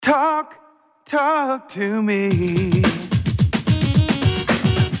Talk to me.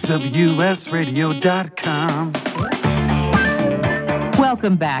 WSRadio.com.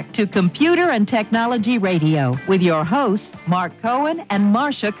 Welcome back to Computer and Technology Radio with your hosts, Mark Cohen and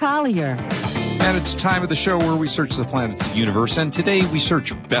Marcia Collier. And it's time of the show where we search the planet's universe. And today we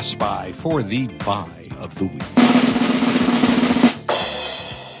search Best Buy for the buy of the week.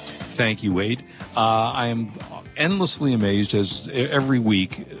 Thank you, Wade. I am endlessly amazed as every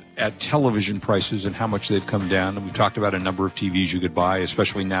week at television prices and how much they've come down. And we talked about a number of TVs you could buy,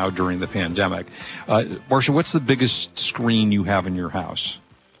 especially now during the pandemic. Marcia, what's the biggest screen you have in your house?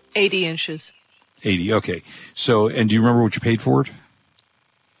 80 inches. 80, okay. So, and do you remember what you paid for it?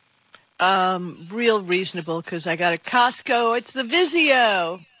 Real reasonable, because I got a Costco. It's the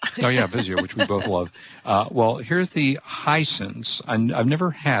Vizio. Oh, yeah, Vizio, which we both love. Well, here's the Hisense. I've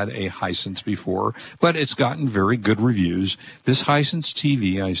never had a Hisense before, but it's gotten very good reviews. This Hisense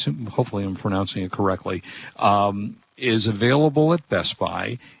TV, I assume, hopefully I'm pronouncing it correctly, is available at Best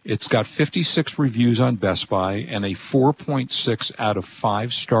Buy. It's got 56 reviews on Best Buy and a 4.6 out of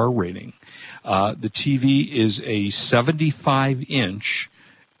 5-star rating. The TV is a 75-inch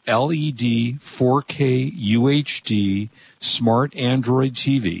LED 4K UHD smart Android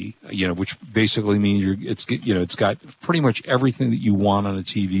TV, which basically means it's got pretty much everything that you want on a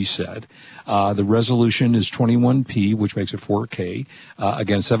TV set. The resolution is 21p, which makes it 4K.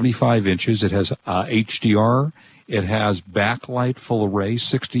 Again, 75 inches. It has HDR. It has backlight full array,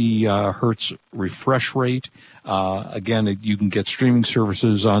 60 hertz refresh rate. Again, you can get streaming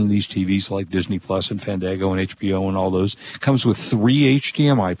services on these TVs like Disney Plus and Fandango and HBO and all those. Comes with 3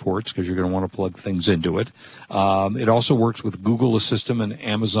 HDMI ports because you're going to want to plug things into it. It also works with Google Assistant and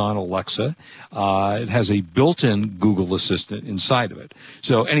Amazon Alexa. It has a built-in Google Assistant inside of it.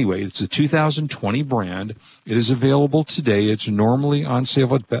 So anyway, it's a 2020 brand. It is available today. It's normally on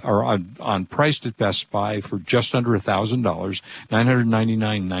sale on priced at Best Buy for just under $1,000,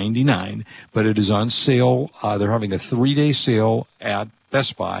 $999.99. But it is on sale. They're having a 3-day sale at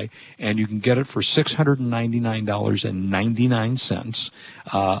Best Buy, and you can get it for $699.99.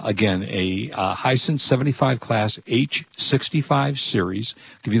 Again, a Hisense 75 class H65 series. I'll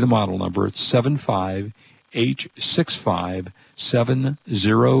give you the model number. It's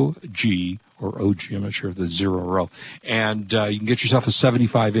 75H6570G. Or OG, I'm not sure if that's 0 or O. And you can get yourself a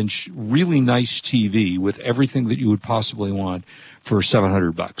 75-inch, really nice TV with everything that you would possibly want for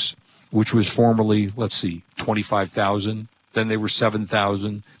 $700, which was formerly, let's see, $25,000. Then they were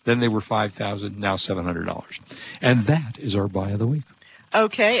 $7,000. Then they were $5,000. Now $700. And that is our buy of the week.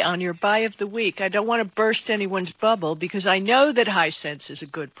 Okay, on your buy of the week, I don't want to burst anyone's bubble because I know that Hisense is a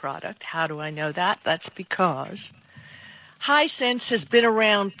good product. How do I know that? That's because Hisense has been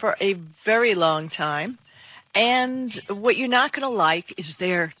around for a very long time, and what you're not going to like is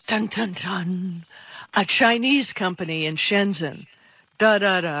their dun-dun-dun, a Chinese company in Shenzhen,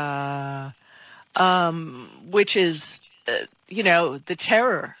 which is, the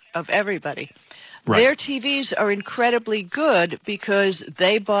terror of everybody. Right. Their TVs are incredibly good because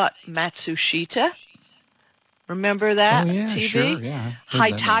they bought Matsushita. Remember that TV? Sure, yeah.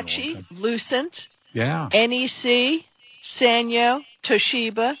 Hitachi, Lucent, yeah. NEC, Sanyo,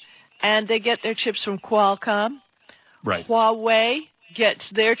 Toshiba, and they get their chips from Qualcomm. Right. Huawei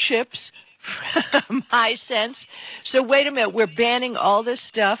gets their chips from Hisense. So wait a minute, we're banning all this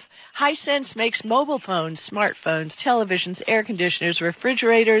stuff. Hisense makes mobile phones, smartphones, televisions, air conditioners,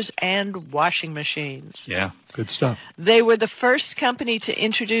 refrigerators, and washing machines. Yeah, good stuff. They were the first company to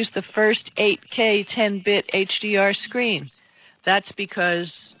introduce the first 8K 10-bit HDR screen. That's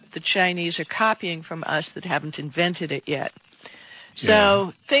because the Chinese are copying from us that haven't invented it yet.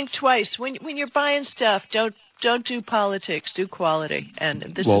 So think twice. When you're buying stuff, don't do politics, do quality. And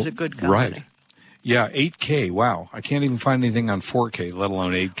this is a good company. Right. Yeah, 8K. Wow. I can't even find anything on 4K, let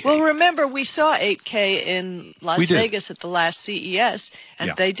alone 8K. Well, remember, we saw 8K in Las Vegas at the last CES,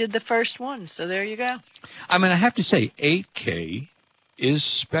 and they did the first one. So there you go. I mean, I have to say, 8K is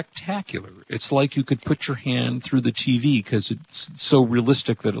spectacular. It's like you could put your hand through the TV because it's so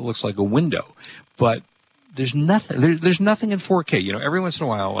realistic that it looks like a window. But there's nothing. There's nothing in 4K. Every once in a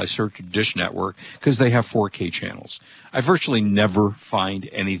while I search Dish Network because they have 4K channels. I virtually never find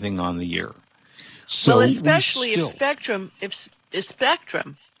anything on the air. So well, especially if Spectrum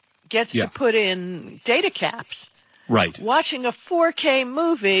gets to put in data caps. Right. Watching a 4K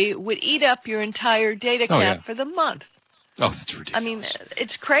movie would eat up your entire data cap for the month. Oh, that's ridiculous. I mean,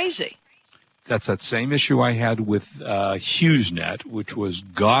 it's crazy. That's that same issue I had with HughesNet, which was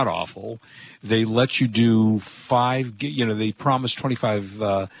god-awful. They let you do 5 gig, they promised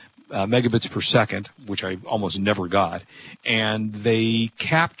 25 megabits per second, which I almost never got, and they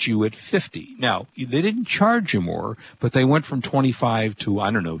capped you at 50. Now, they didn't charge you more, but they went from 25 to,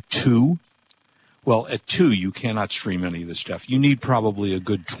 I don't know, 2. Well, at 2, you cannot stream any of this stuff. You need probably a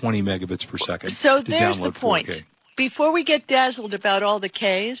good 20 megabits per second So to there's download the point. 4K. Before we get dazzled about all the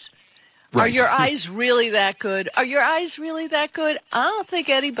Ks, Right. Are your eyes really that good? Are your eyes really that good? I don't think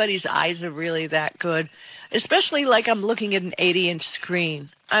anybody's eyes are really that good, especially like I'm looking at an 80-inch screen.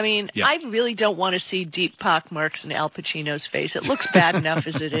 I mean, Yeah. I really don't want to see deep pockmarks in Al Pacino's face. It looks bad enough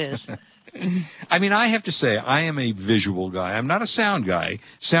as it is. I mean, I have to say, I am a visual guy. I'm not a sound guy.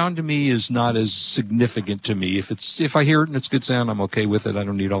 Sound to me is not as significant to me. If I hear it and it's good sound, I'm okay with it. I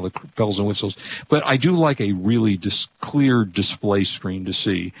don't need all the bells and whistles. But I do like a really clear display screen to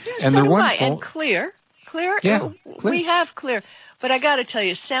see. Yeah, and so they're do wonderful. I. And clear. Yeah, clear. We have clear. But I got to tell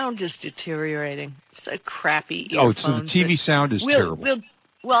you, sound is deteriorating. It's a crappy earphones. Oh, so the TV sound is terrible.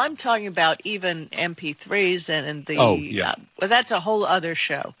 Well, I'm talking about even MP3s and the. Oh, yeah. Well, that's a whole other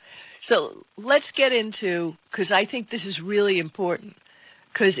show. So let's get into, because I think this is really important,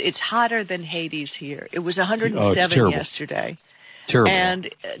 because it's hotter than Hades here. It was 107 yesterday. Terrible. And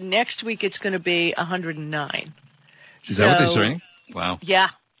next week it's going to be 109. Is that what they're saying? Wow. Yeah.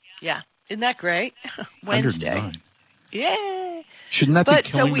 Isn't that great? Wednesday. 109. Yay. Shouldn't that be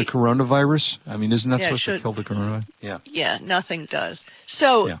killing the coronavirus? I mean, isn't that supposed to kill the coronavirus? Yeah. Yeah, nothing does.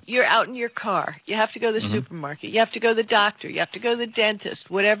 So you're out in your car. You have to go to the supermarket. You have to go to the doctor. You have to go to the dentist.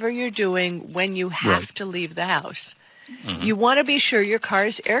 Whatever you're doing when you have to leave the house. You want to be sure your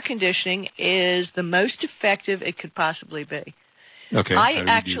car's air conditioning is the most effective it could possibly be. Okay. I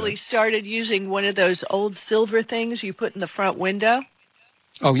actually started using one of those old silver things you put in the front window.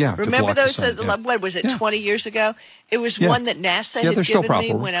 Oh, yeah. Remember those? What was it, 20 years ago? It was one that NASA had given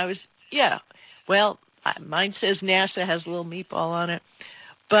me when I was, Well, mine says NASA has a little meatball on it.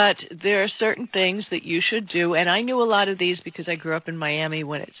 But there are certain things that you should do, and I knew a lot of these because I grew up in Miami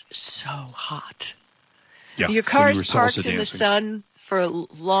when it's so hot. Yeah, your car is parked in the sun for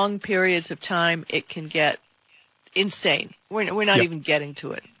long periods of time, it can get insane. We're not even getting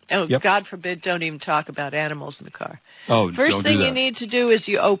to it. Oh, God forbid, don't even talk about animals in the car. Oh, First thing you need to do is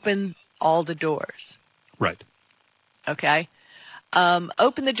you open all the doors. Right. Okay?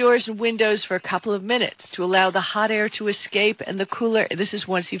 Open the doors and windows for a couple of minutes to allow the hot air to escape and the cooler, this is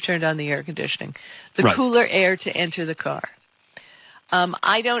once you've turned on the air conditioning, the cooler air to enter the car.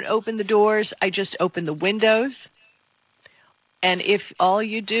 I don't open the doors, I just open the windows. And if all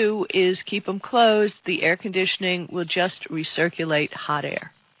you do is keep them closed, the air conditioning will just recirculate hot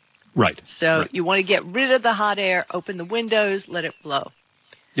air. Right. So you want to get rid of the hot air, open the windows, let it blow.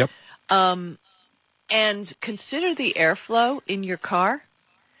 Yep. And consider the airflow in your car.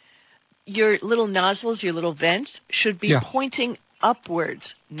 Your little nozzles, your little vents, should be pointing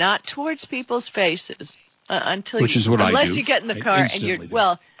upwards, not towards people's faces. Unless you get in the car and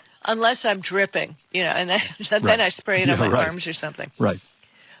you're, unless I'm dripping, and then I spray it on my arms or something. Right.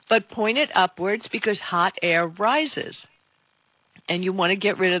 But point it upwards because hot air rises. And you want to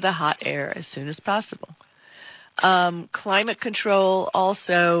get rid of the hot air as soon as possible. Climate control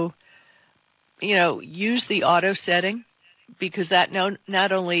also, use the auto setting because that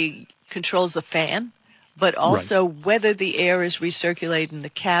not only controls the fan, but also whether the air is recirculated in the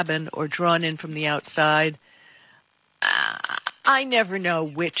cabin or drawn in from the outside. I never know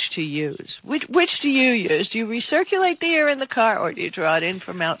which to use. Which do you use? Do you recirculate the air in the car or do you draw it in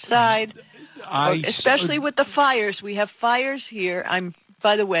from outside? Especially with the fires. We have fires here. I'm,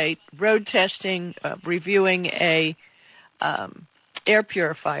 by the way, road testing, reviewing a air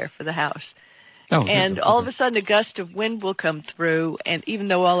purifier for the house. All of a sudden a gust of wind will come through, and even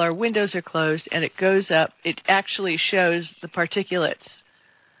though all our windows are closed and it goes up, it actually shows the particulates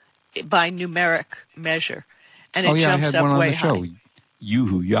by numeric measure. And it jumps up way high. I had one on the show.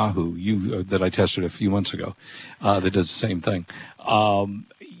 Yahoo, that I tested a few months ago, that does the same thing. I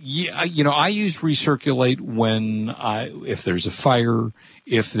use recirculate when if there's a fire,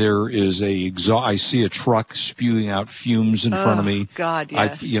 if there is I see a truck spewing out fumes in front of me. God,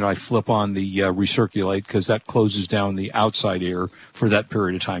 yes. I flip on the recirculate because that closes down the outside air for that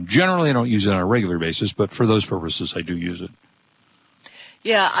period of time. Generally, I don't use it on a regular basis, but for those purposes, I do use it.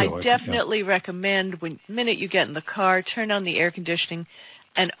 Yeah, so I definitely recommend the minute you get in the car, turn on the air conditioning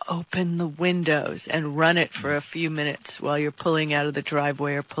and open the windows and run it for a few minutes while you're pulling out of the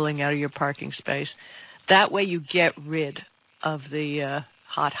driveway or pulling out of your parking space. That way you get rid of the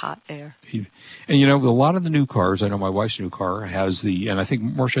hot air. And, a lot of the new cars, I know my wife's new car has and I think,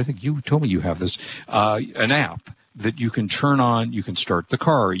 Marcia, I think you told me you have this, an app that you can turn on. You can start the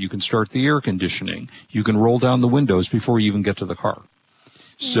car. You can start the air conditioning. You can roll down the windows before you even get to the car.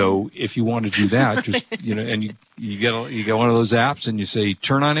 So if you want to do that, just and you get one of those apps and you say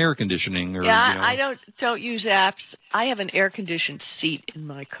turn on air conditioning, or I don't use apps. I have an air conditioned seat in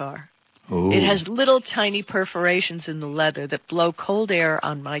my car. Oh. It has little tiny perforations in the leather that blow cold air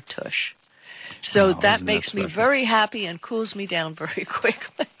on my tush. So that makes me very happy and cools me down very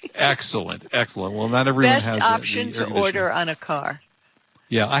quickly. Excellent. Well, not everyone has best option to order on a car.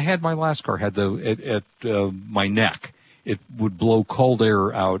 Yeah, I had my last car had at my neck. It would blow cold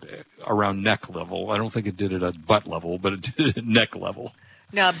air out around neck level. I don't think it did it at butt level, but it did it at neck level.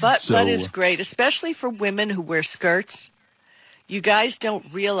 Now, butt is great, especially for women who wear skirts. You guys don't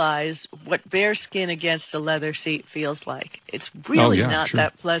realize what bare skin against a leather seat feels like. It's really not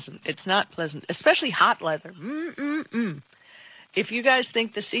that pleasant. It's not pleasant, especially hot leather. If you guys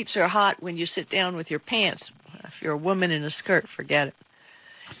think the seats are hot when you sit down with your pants, if you're a woman in a skirt, forget it.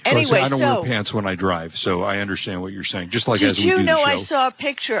 Anyway, I don't wear pants when I drive, so I understand what you're saying. Just like as we do the show. Did you know I saw a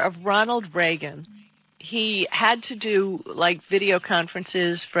picture of Ronald Reagan? He had to do like video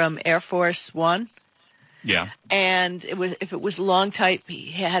conferences from Air Force One. Yeah. And if it was long tight,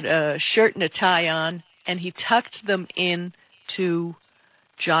 he had a shirt and a tie on, and he tucked them into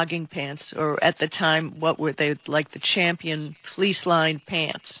jogging pants, or at the time, what were they, like the Champion fleece-lined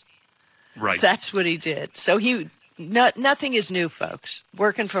pants. Right. That's what he did. So nothing is new, folks.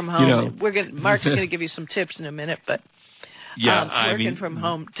 Working from home. Mark's going to give you some tips in a minute, but working from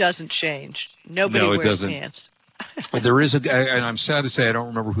home doesn't change. Nobody wears pants. There is and I'm sad to say I don't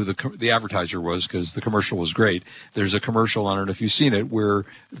remember who the advertiser was, because the commercial was great. There's a commercial on it, if you've seen it, where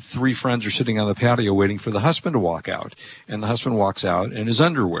three friends are sitting on the patio waiting for the husband to walk out, and the husband walks out in his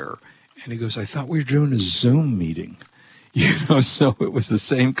underwear, and he goes, "I thought we were doing a Zoom meeting." So it was the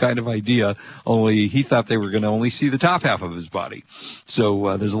same kind of idea, only he thought they were going to only see the top half of his body.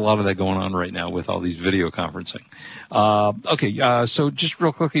 So there's a lot of that going on right now with all these video conferencing. So just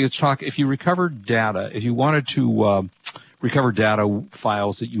real quickly, let's talk. If you recovered data, if you wanted to recover data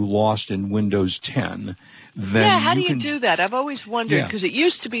files that you lost in Windows 10, then how do you do that? I've always wondered, because it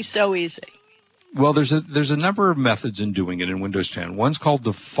used to be so easy. Well, there's a number of methods in doing it in Windows 10. One's called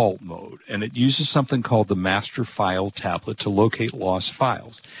default mode, and it uses something called the master file tablet to locate lost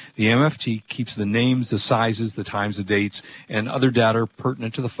files. The MFT keeps the names, the sizes, the times, the dates, and other data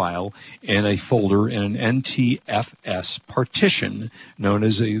pertinent to the file in a folder in an NTFS partition known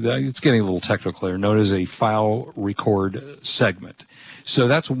as it's getting a little technical here, known as a file record segment. So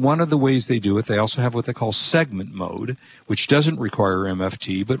that's one of the ways they do it. They also have what they call segment mode, which doesn't require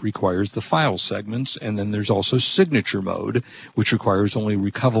MFT, but requires the file segments. And then there's also signature mode, which requires only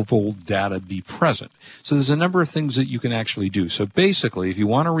recoverable data be present. So there's a number of things that you can actually do. So basically, if you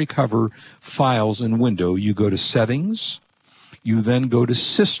want to recover files in Windows, you go to Settings, you then go to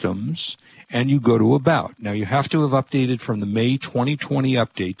Systems, and you go to About. Now, you have to have updated from the May 2020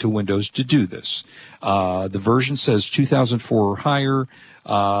 update to Windows to do this. The version says 2004 or higher,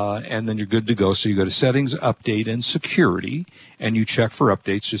 and then you're good to go. So you go to Settings, Update, and Security, and you check for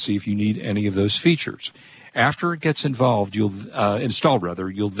updates to see if you need any of those features. After it gets installed, you'll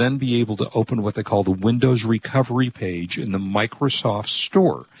then be able to open what they call the Windows Recovery page in the Microsoft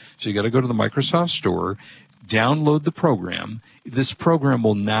Store. So you got to go to the Microsoft Store, download the program. This program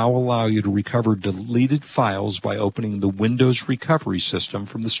will now allow you to recover deleted files by opening the Windows Recovery System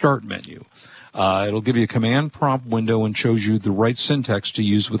from the Start menu. It'll give you a command prompt window and shows you the right syntax to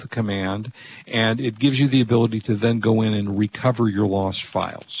use with the command, and it gives you the ability to then go in and recover your lost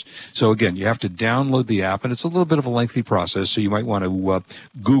files. So again, you have to download the app, and it's a little bit of a lengthy process, so you might want to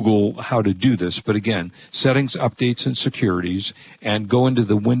Google how to do this. But again, Settings, Updates, and Securities, and go into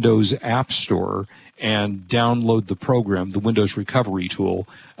the Windows App Store and download the program, the Windows Recovery tool,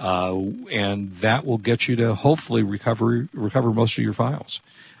 and that will get you to hopefully recover most of your files.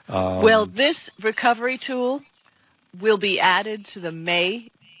 Well, this recovery tool will be added to the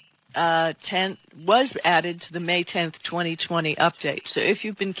May 10th, was added to the May 10th, 2020 update. So if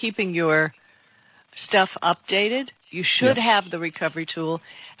you've been keeping your stuff updated, you should have the recovery tool.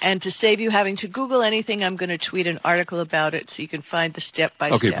 And to save you having to Google anything, I'm going to tweet an article about it so you can find the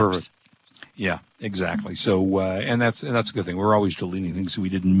step-by-steps. Okay, perfect. Yeah, exactly. So, and that's a good thing. We're always deleting things we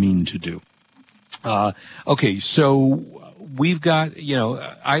didn't mean to do. Okay, so we've got,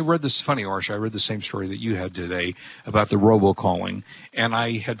 I read this, funny, Marsha, I read the same story that you had today about the robocalling, and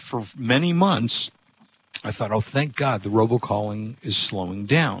I had for many months, I thought, oh, thank God the robocalling is slowing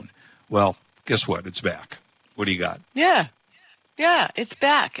down. Well, guess what? It's back. What do you got? Yeah, it's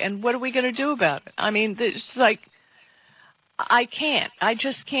back, and what are we going to do about it? I mean, it's like, I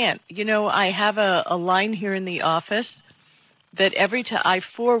just can't. I have a line here in the office that every time I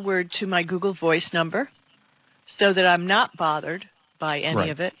forward to my Google Voice number so that I'm not bothered by any Right.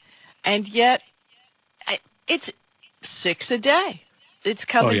 of it. And yet, it's 6 a day. It's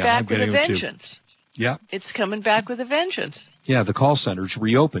coming yeah, I'm back with a getting them too. vengeance. Yeah. It's coming back with a vengeance. Yeah, the call centers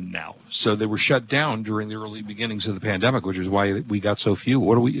reopened now. So they were shut down during the early beginnings of the pandemic, which is why we got so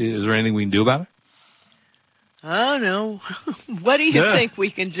few. Is there anything we can do about it? I don't know. What do you think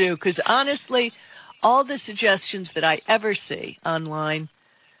we can do? Because honestly, all the suggestions that I ever see online,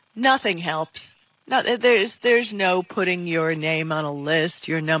 nothing helps. There's no putting your name on a list,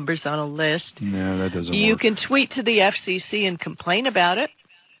 your numbers on a list. No, that doesn't work. You can tweet to the FCC and complain about it.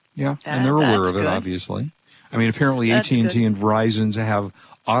 Yeah, and they're aware of it, good. obviously. I mean, apparently That's AT&T good. and Verizon have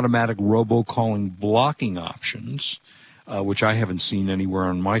automatic robocalling blocking options, which I haven't seen anywhere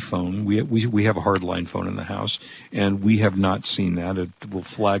on my phone. We have a hardline phone in the house, and we have not seen that. It will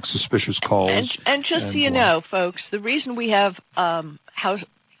flag suspicious calls. And just so you know, folks, the reason we have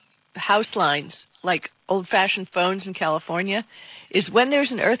house lines, like old-fashioned phones in California, is when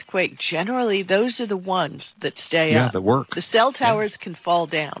there's an earthquake, generally those are the ones that stay up. Yeah, that work. The cell towers can fall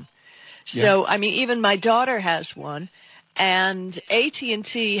down. So, I mean, even my daughter has one, and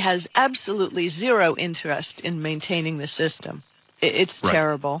AT&T has absolutely zero interest in maintaining the system. It's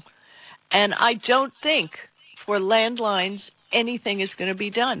terrible. And I don't think for landlines anything is going to be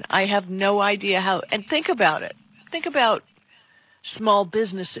done. I have no idea how. And think about it. Think about small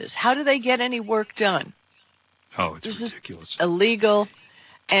businesses. How do they get any work done? Oh, it's This ridiculous. is illegal.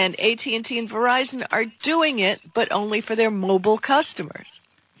 And AT&T and Verizon are doing it, but only for their mobile customers.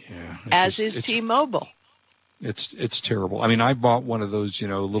 Yeah, As is T-Mobile. It's terrible. I mean, I bought one of those,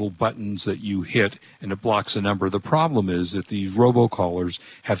 little buttons that you hit and it blocks a number. The problem is that these robocallers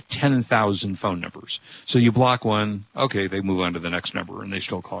have 10,000 phone numbers. So you block one, okay, they move on to the next number and they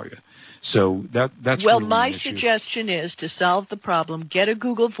still call you. So that's well, really my an issue. suggestion is to solve the problem, get a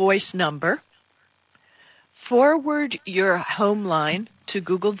Google Voice number, forward your home line to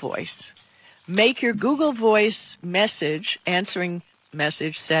Google Voice, make your Google Voice answering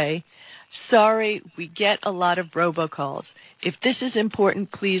message say, sorry, we get a lot of robocalls. If this is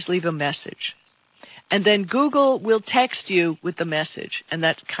important, please leave a message. And then Google will text you with the message, and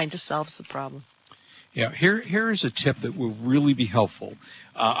that kind of solves the problem. Yeah, here is a tip that will really be helpful.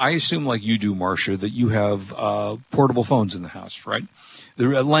 I assume, like you do, Marcia, that you have portable phones in the house, right? They're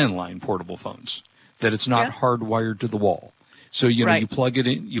landline portable phones, that it's not hardwired to the wall. So, you plug it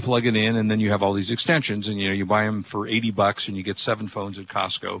in, and then you have all these extensions, and, you buy them for $80 and you get 7 phones at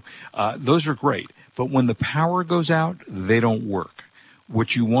Costco. Those are great. But when the power goes out, they don't work.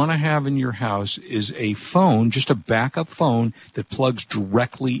 What you want to have in your house is a phone, just a backup phone that plugs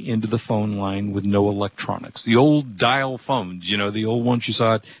directly into the phone line with no electronics. The old dial phones, the old ones you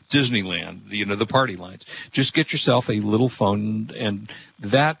saw at Disneyland, the party lines. Just get yourself a little phone, and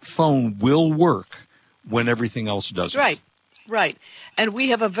that phone will work when everything else doesn't. Right. And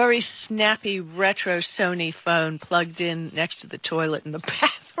we have a very snappy retro Sony phone plugged in next to the toilet in the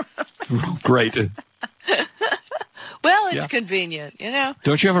bathroom. Great. Well, it's convenient,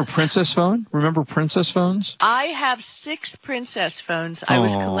 Don't you have a Princess phone? Remember Princess phones? I have 6 Princess phones. I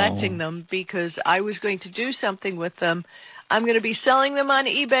was collecting them because I was going to do something with them. I'm going to be selling them on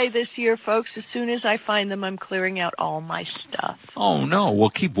eBay this year, folks. As soon as I find them, I'm clearing out all my stuff. Oh, no. Well,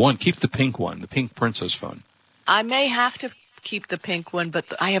 keep one. Keep the pink one, the pink Princess phone. I may have to keep the pink one, but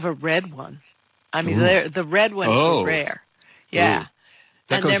I have a red one. I mean, the red ones are rare. Yeah.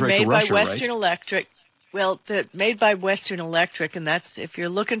 That and goes they're right made to Russia, by Western right? Electric. Well, they're made by Western Electric, and that's, if you're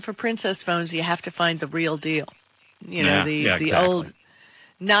looking for Princess phones, you have to find the real deal. The exactly. old,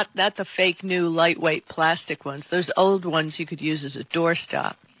 not the fake new lightweight plastic ones. Those old ones you could use as a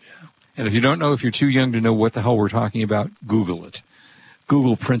doorstop. Yeah. And if you don't know, if you're too young to know what the hell we're talking about, Google it.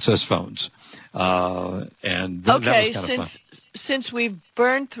 Google Princess phones. And that was kind of fun. Since we've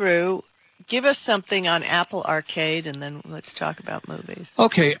burned through, give us something on Apple Arcade, and then let's talk about movies.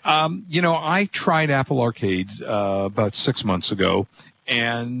 Okay. I tried Apple Arcade about 6 months ago,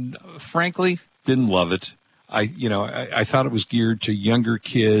 and frankly, didn't love it. I thought it was geared to younger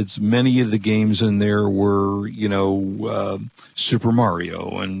kids. Many of the games in there were, Super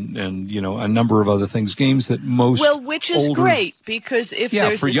Mario and a number of other things, games that most which is great, because if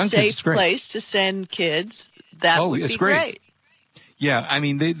there's a safe place to send kids, that would be great. Yeah, I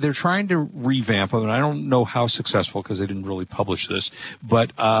mean, they're trying to revamp them, and I don't know how successful because they didn't really publish this,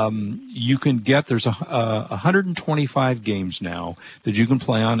 but you can there's 125 games now that you can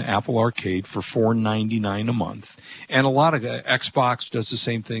play on Apple Arcade for $4.99 a month. And a lot of Xbox does the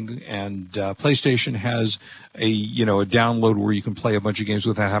same thing, and PlayStation has a download where you can play a bunch of games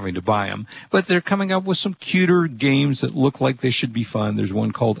without having to buy them. But they're coming up with some cuter games that look like they should be fun. There's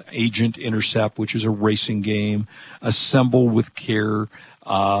one called Agent Intercept, which is a racing game. Assemble with Care here.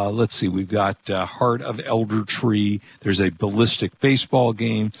 Let's see, we've got Heart of Elder Tree. There's a ballistic baseball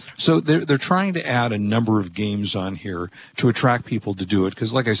game. So they're trying to add a number of games on here to attract people to do it.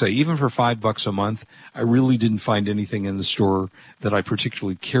 Because like I say, even for $5 a month, I really didn't find anything in the store that I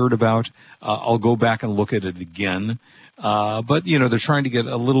particularly cared about. I'll go back and look at it again. But, they're trying to get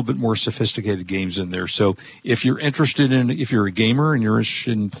a little bit more sophisticated games in there. So if you're if you're a gamer and you're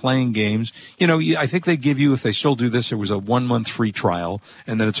interested in playing games, I think they give you, if they still do this, there was a 1 month free trial,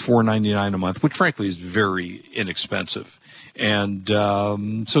 and then it's $4.99 a month, which frankly is very inexpensive. And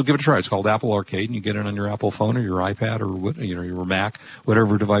so give it a try. It's called Apple Arcade, and you get it on your Apple phone or your iPad or your Mac,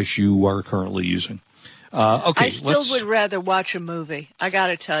 whatever device you are currently using. Okay, I still would rather watch a movie, I got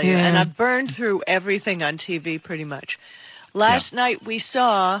to tell you. Yeah. And I've burned through everything on TV pretty much. Last night we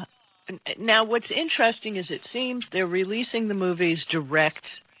saw, now what's interesting is it seems they're releasing the movies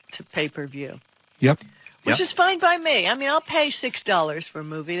direct to pay-per-view. Yep. Which is fine by me. I mean, I'll pay $6 for a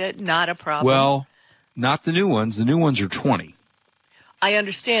movie. That's not a problem. Well, not the new ones. The new ones are $20. I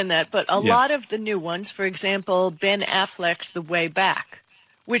understand that, but a lot of the new ones, for example, Ben Affleck's The Way Back,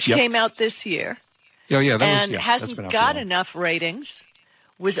 which came out this year. Oh, yeah, and hasn't got enough ratings,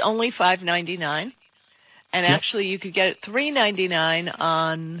 was only $5.99, and actually you could get it $3.99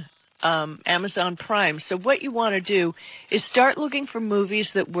 on Amazon Prime. So what you want to do is start looking for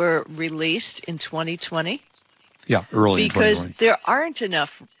movies that were released in 2020. Yeah, early because in 2020. there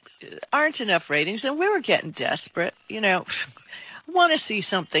aren't enough ratings, and we were getting desperate. I want to see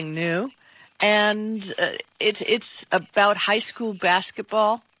something new, and it's about high school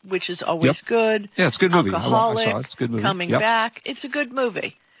basketball, which is always good. Yeah, it's a good movie. Alcoholic, I saw it. It's a good movie. Coming back. It's a good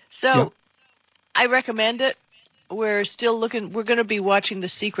movie. So I recommend it. We're still looking. We're going to be watching The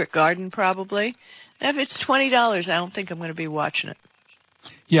Secret Garden probably. If it's $20, I don't think I'm going to be watching it.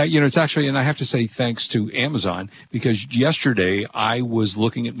 Yeah, it's actually, and I have to say thanks to Amazon, because yesterday I was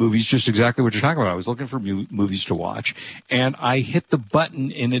looking at movies, just exactly what you're talking about. I was looking for movies to watch, and I hit the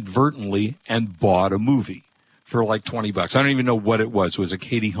button inadvertently and bought a movie for like $20. I don't even know what it was. It was a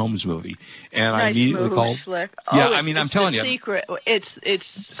Katie Holmes movie, and nice I immediately move, called. Slick. Yeah, Oh, I mean, I'm telling you, Secret.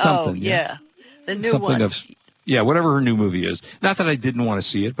 It's something. The new something one. Whatever her new movie is. Not that I didn't want to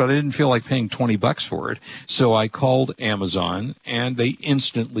see it, but I didn't feel like paying $20 for it. So I called Amazon, and they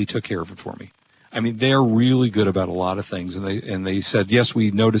instantly took care of it for me. I mean, they're really good about a lot of things, and they said, yes, we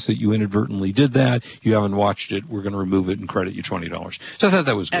noticed that you inadvertently did that. You haven't watched it. We're going to remove it and credit you $20. So I thought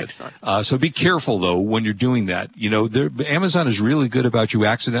that was good. Excellent. So be careful, though, when you're doing that. Amazon is really good about you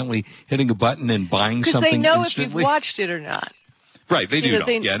accidentally hitting a button and buying something instantly. Because they know if you've watched it or not. Right, they do know.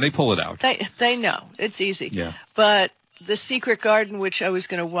 And they pull it out. They know. It's easy. Yeah. But The Secret Garden, which I was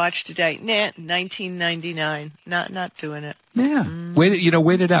going to watch today, $19.99. Not doing it. Yeah.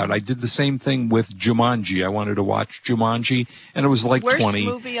 Wait it out. I did the same thing with Jumanji. I wanted to watch Jumanji, and it was like Worst $20.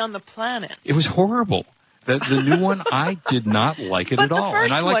 movie on the planet. It was horrible. The new one, I did not like it at all. But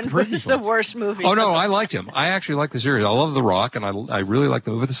and I the liked first the one previous was the ones. worst movie. Oh, no, I liked him. I actually like the series. I love The Rock, and I really like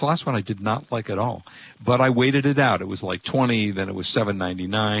the movie. This last one I did not like at all. But I waited it out. It was like $20, then it was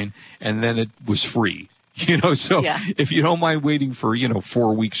 $7.99, and then it was free. So if you don't mind waiting for,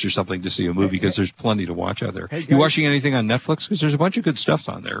 4 weeks or something to see a movie, because there's plenty to watch out there. Hey, you watching anything on Netflix? Because there's a bunch of good stuff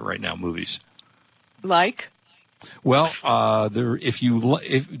on there right now, movies. Like? Well,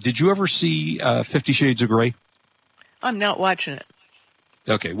 did you ever see 50 Shades of Grey? I'm not watching it.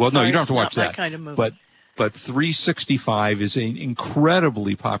 Okay, well, Sorry, no, you don't have to it's watch not my that. kind of movie. But 365 is an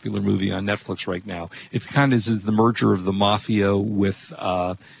incredibly popular movie on Netflix right now. It kind of is the merger of the Mafia with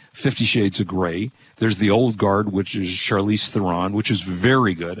 50 Shades of Grey. There's The Old Guard, which is Charlize Theron, which is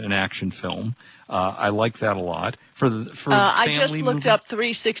very good, an action film. I like that a lot. I just looked up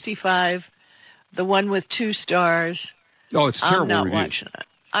 365, the one with 2 stars. Oh, it's terrible I'm not reviews. Watching it.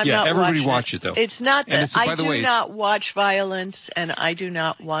 I'm not everybody watching watch it, though. It's not that I do way, not watch violence, and I do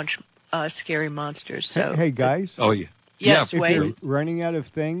not watch scary monsters. So hey guys. Oh yeah. Yes, if Wade. you're running out of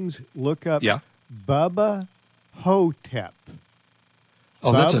things, look up Bubba Hotep.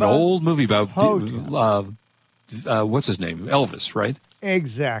 Oh, that's an old movie about what's his name? Elvis, right?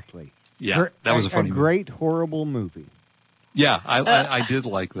 Exactly. Yeah, that was a funny great horrible movie. Yeah, I did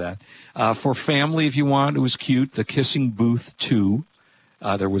like that. For family, if you want, it was cute. The Kissing Booth 2.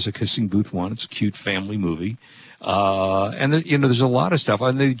 There was a Kissing Booth 1. It's a cute family movie. And there's a lot of stuff.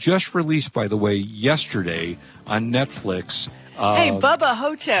 And they just released, by the way, yesterday on Netflix. Hey, Bubba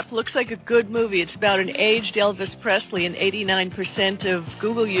Hotep looks like a good movie. It's about an aged Elvis Presley, and 89% of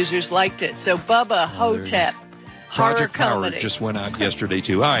Google users liked it. So Bubba Hotep. Project Power comedy. just went out yesterday,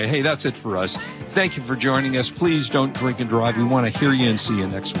 too. All right, hey, that's it for us. Thank you for joining us. Please don't drink and drive. We want to hear you and see you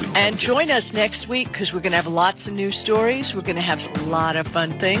next week. And join us next week because we're going to have lots of news stories. We're going to have a lot of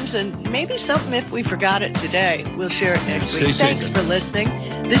fun things and maybe something if we forgot it today. We'll share it next week. Thanks for listening.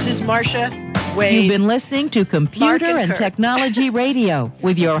 This is Marcia, Wade. You've been listening to Computer and Technology Radio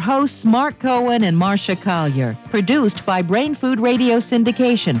with your hosts Mark Cohen and Marcia Collier. Produced by Brain Food Radio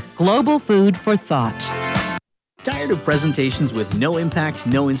Syndication. Global food for thought. Tired of presentations with no impact,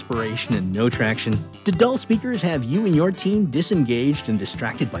 no inspiration, and no traction? Do dull speakers have you and your team disengaged and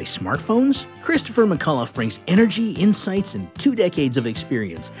distracted by smartphones? Christopher McAuliffe brings energy, insights, and 2 decades of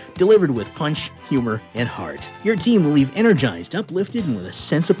experience, delivered with punch, humor, and heart. Your team will leave energized, uplifted, and with a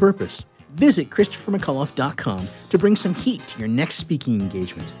sense of purpose. Visit ChristopherMcAuliffe.com to bring some heat to your next speaking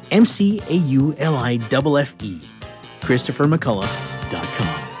engagement. McAuliffe.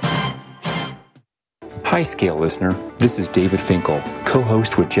 ChristopherMcAuliffe.com. Hi, Scale listener. This is David Finkel,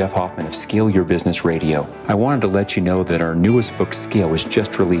 co-host with Jeff Hoffman of Scale Your Business Radio. I wanted to let you know that our newest book, Scale, was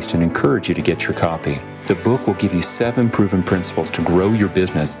just released and encourage you to get your copy. The book will give you 7 proven principles to grow your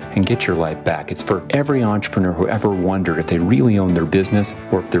business and get your life back. It's for every entrepreneur who ever wondered if they really own their business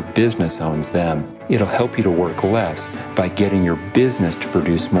or if their business owns them. It'll help you to work less by getting your business to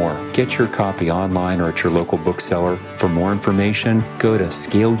produce more. Get your copy online or at your local bookseller. For more information, go to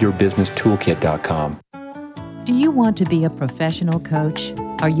scaleyourbusinesstoolkit.com. Do you want to be a professional coach?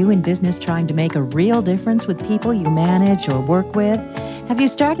 Are you in business trying to make a real difference with people you manage or work with? Have you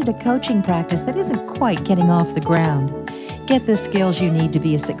started a coaching practice that isn't quite getting off the ground? Get the skills you need to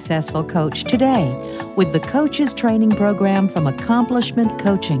be a successful coach today with the Coaches Training Program from Accomplishment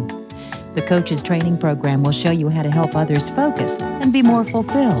Coaching. The Coaches Training Program will show you how to help others focus and be more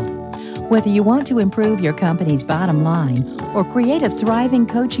fulfilled. Whether you want to improve your company's bottom line or create a thriving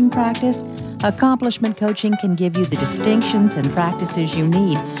coaching practice, Accomplishment Coaching can give you the distinctions and practices you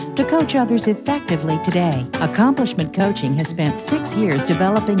need to coach others effectively today. Accomplishment Coaching has spent 6 years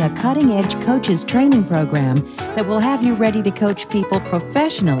developing a cutting-edge coaches training program that will have you ready to coach people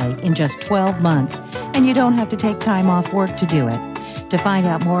professionally in just 12 months, and you don't have to take time off work to do it. To find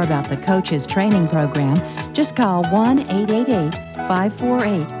out more about the Coaches Training Program, just call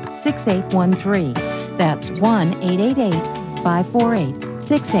 1-888-548-6813. That's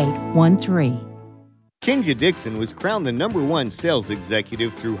 1-888-548-6813. Kenja Dixon was crowned the #1 sales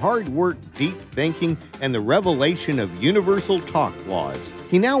executive through hard work, deep thinking, and the revelation of universal talk laws.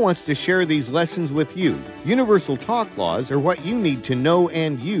 He now wants to share these lessons with you. Universal talk laws are what you need to know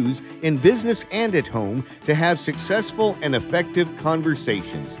and use in business and at home to have successful and effective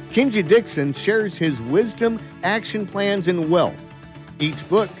conversations. Kenja Dixon shares his wisdom, action plans, and wealth. Each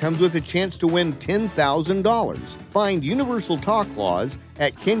book comes with a chance to win $10,000. Find Universal Talk Laws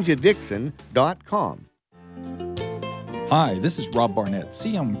at KenjaDixon.com. Hi, this is Rob Barnett,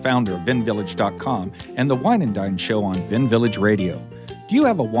 CEO and founder of VinVillage.com and the Wine and Dine Show on Vin Village Radio. Do you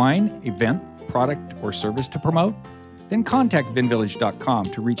have a wine, event, product, or service to promote? Then contact VinVillage.com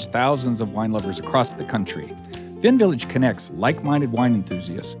to reach thousands of wine lovers across the country. VinVillage connects like-minded wine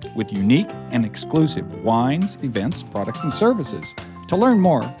enthusiasts with unique and exclusive wines, events, products, and services. To learn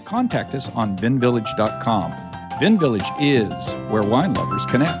more, contact us on VinVillage.com. VinVillage is where wine lovers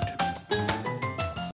connect.